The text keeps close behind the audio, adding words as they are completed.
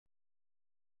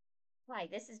Hi,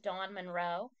 this is Dawn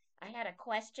Monroe. I had a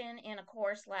question in a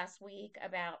course last week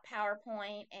about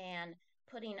PowerPoint and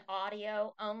putting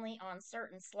audio only on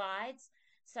certain slides.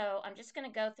 So I'm just going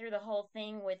to go through the whole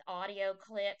thing with audio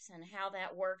clips and how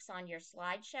that works on your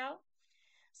slideshow.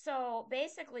 So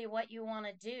basically, what you want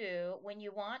to do when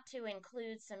you want to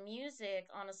include some music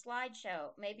on a slideshow,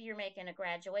 maybe you're making a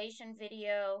graduation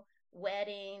video,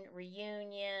 wedding,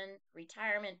 reunion,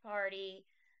 retirement party,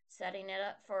 setting it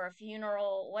up for a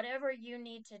funeral, whatever you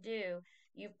need to do,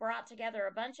 you've brought together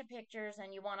a bunch of pictures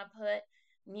and you want to put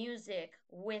music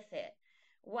with it.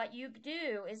 What you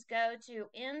do is go to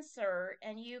insert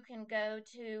and you can go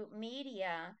to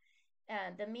media,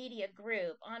 the media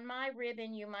group. On my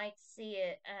ribbon, you might see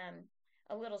it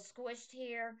a little squished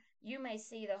here. You may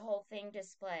see the whole thing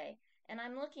display. And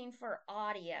I'm looking for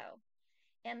audio.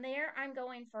 And there I'm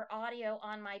going for audio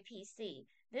on my PC.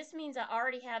 This means I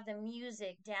already have the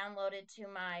music downloaded to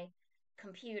my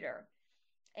computer.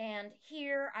 And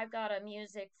here I've got a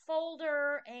music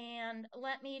folder, and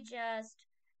let me just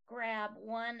grab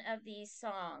one of these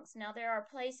songs. Now, there are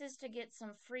places to get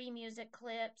some free music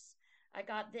clips. I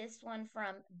got this one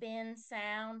from Ben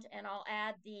Sound, and I'll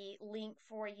add the link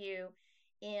for you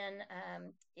in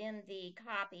the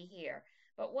copy here.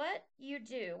 But what you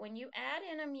do when you add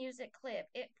in a music clip,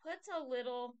 it puts a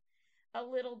little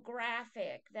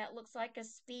graphic that looks like a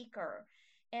speaker.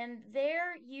 And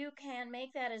there you can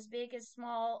make that as big as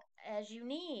small as you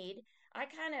need. I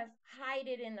kind of hide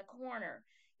it in the corner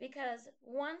because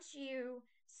once you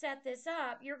set this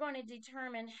up, you're going to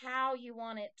determine how you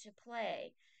want it to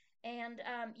play. And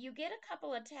you get a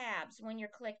couple of tabs when you're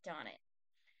clicked on it.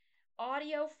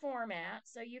 Audio format,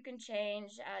 so you can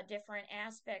change different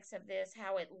aspects of this,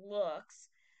 how it looks.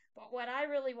 But what I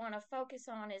really want to focus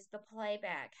on is the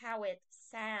playback, how it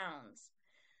sounds.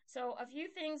 So a few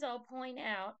things I'll point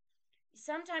out.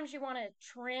 Sometimes you want to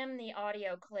trim the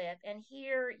audio clip, and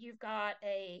here you've got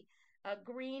a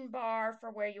green bar for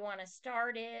where you want to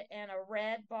start it and a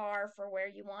red bar for where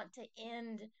you want to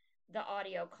end the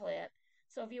audio clip.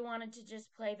 So if you wanted to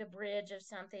just play the bridge of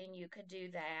something, you could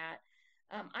do that.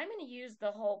 I'm going to use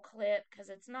the whole clip because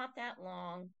it's not that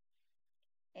long,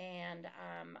 and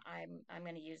I'm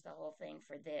going to use the whole thing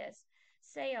for this.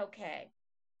 Say okay.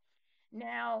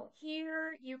 Now,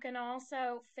 here you can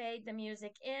also fade the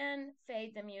music in,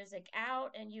 fade the music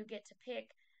out, and you get to pick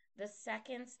the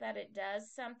seconds that it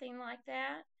does something like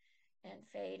that. And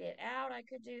fade it out, I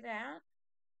could do that.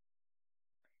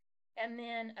 And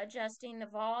then adjusting the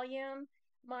volume.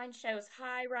 Mine shows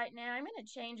high right now. I'm going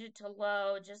to change it to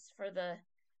low just for the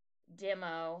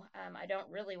demo. I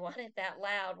don't really want it that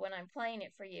loud when I'm playing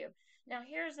it for you. Now,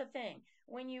 here's the thing.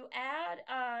 When you add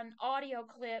an audio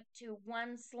clip to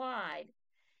one slide,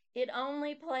 it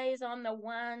only plays on the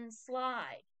one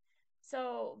slide.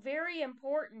 So, very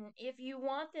important, if you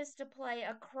want this to play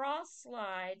across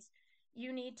slides,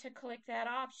 you need to click that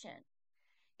option.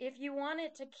 If you want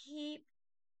it to keep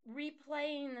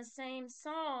replaying the same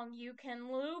song, you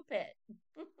can loop it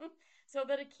so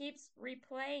that it keeps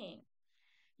replaying.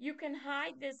 You can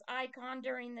hide this icon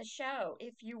during the show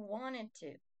if you wanted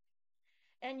to.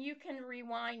 And you can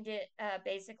rewind it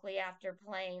basically after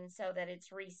playing so that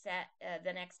it's reset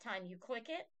the next time you click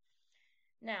it.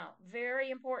 Now, very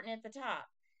important at the top.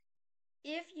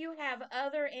 If you have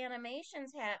other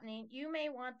animations happening, you may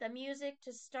want the music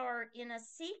to start in a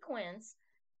sequence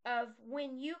of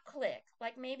when you click.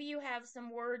 Like maybe you have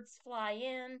some words fly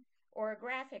in or a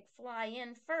graphic fly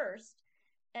in first,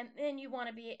 and then you want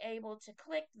to be able to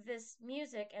click this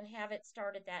music and have it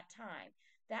start at that time.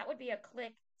 That would be a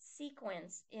click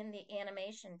sequence in the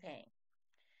animation pane.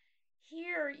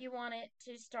 Here you want it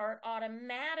to start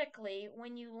automatically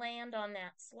when you land on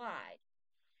that slide.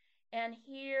 And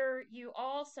here you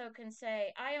also can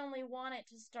say, I only want it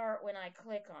to start when I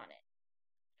click on it.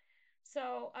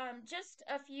 So just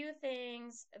a few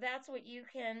things. That's what you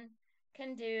can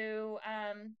do.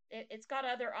 It's got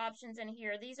other options in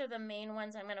here. These are the main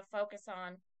ones I'm going to focus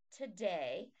on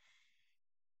today.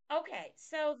 Okay,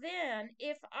 so then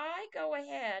if I go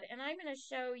ahead and I'm going to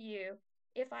show you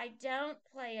if I don't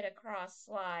play it across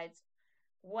slides,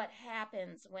 what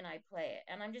happens when I play it.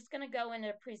 And I'm just going to go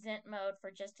into present mode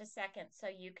for just a second so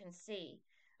you can see.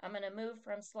 I'm going to move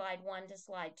from slide 1 to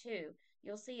slide 2.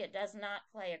 You'll see it does not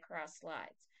play across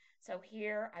slides. So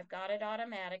here I've got it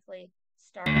automatically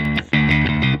starting the show.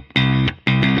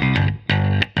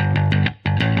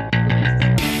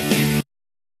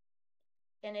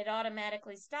 And it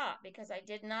automatically stopped because I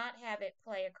did not have it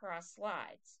play across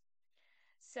slides.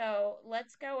 So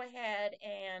let's go ahead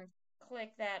and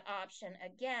click that option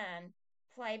again,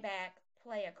 playback,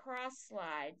 play across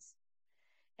slides.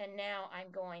 And now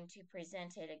I'm going to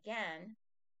present it again.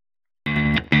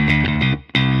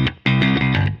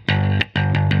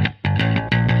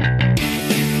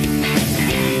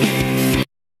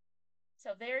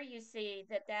 So there you see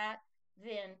that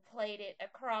then played it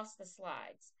across the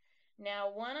slides.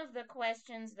 Now, one of the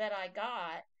questions that I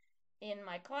got in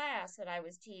my class that I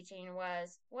was teaching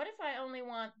was, what if I only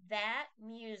want that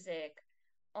music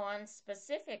on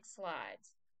specific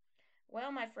slides?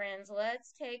 Well, my friends,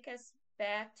 let's take us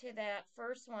back to that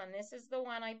first one. This is the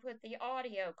one I put the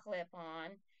audio clip on.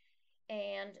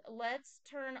 And let's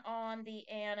turn on the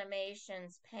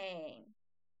animations pane.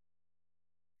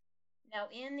 Now,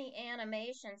 in the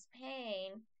animations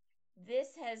pane, the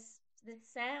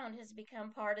sound has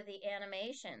become part of the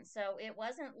animation. So it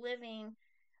wasn't living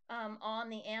on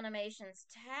the animations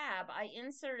tab. I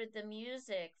inserted the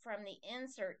music from the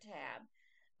insert tab.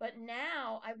 But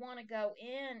now I want to go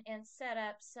in and set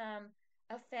up some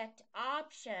effect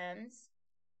options.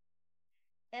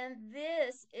 And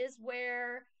this is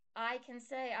where I can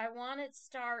say I want it to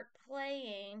start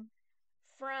playing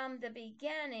from the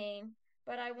beginning,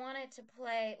 but I want it to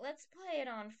play, let's play it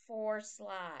on 4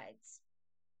 slides.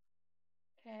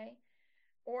 Okay.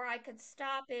 Or I could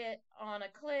stop it on a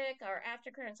click or after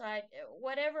current slide,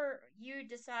 whatever you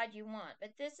decide you want.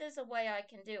 But this is a way I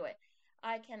can do it.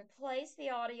 I can place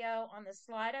the audio on the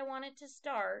slide I want it to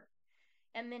start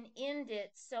and then end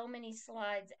it so many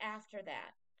slides after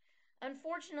that.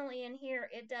 Unfortunately, in here,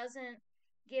 it doesn't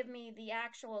give me the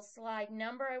actual slide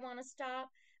number I want to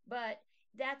stop, but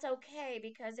that's okay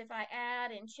because if I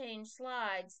add and change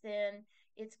slides, then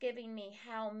it's giving me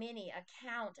a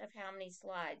count of how many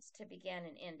slides to begin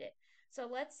and end it. So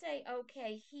let's say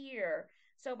okay here.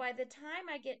 So by the time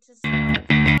I get to slide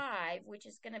 5, which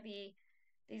is going to be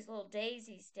these little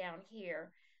daisies down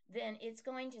here, then it's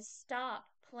going to stop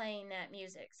playing that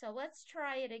music. So let's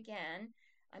try it again.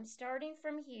 I'm starting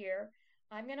from here.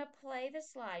 I'm going to play the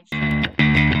slideshow.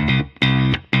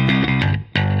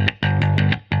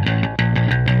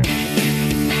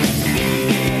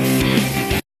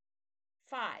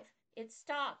 5. It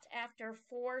stopped after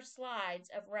 4 slides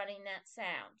of running that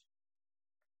sound.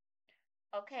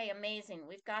 Okay, amazing.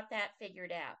 We've got that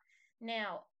figured out.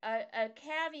 Now, a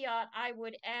caveat I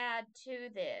would add to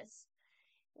this.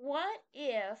 What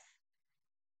if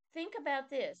Think about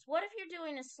this. What if you're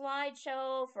doing a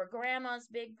slideshow for grandma's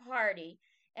big party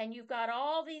and you've got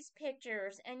all these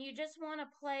pictures and you just want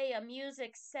to play a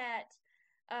music set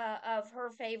of her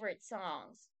favorite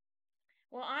songs?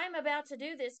 Well, I'm about to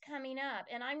do this coming up,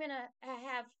 and I'm going to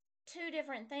have 2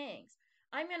 different things.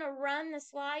 I'm going to run the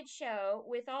slideshow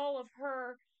with all of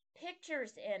her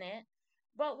pictures in it,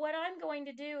 but what I'm going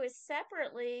to do is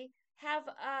separately have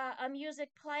a music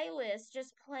playlist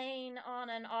just playing on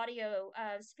an audio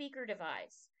speaker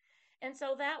device. And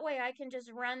so that way I can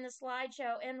just run the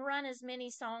slideshow and run as many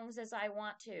songs as I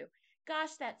want to.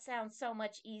 Gosh, that sounds so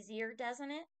much easier,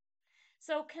 doesn't it?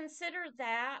 So consider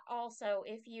that also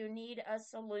if you need a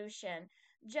solution.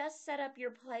 Just set up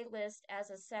your playlist as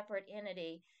a separate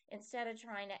entity instead of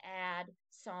trying to add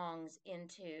songs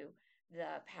into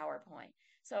the PowerPoint.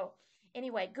 So,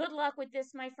 anyway, good luck with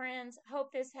this, my friends.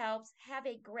 Hope this helps. Have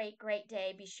a great, great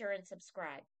day. Be sure and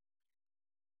subscribe.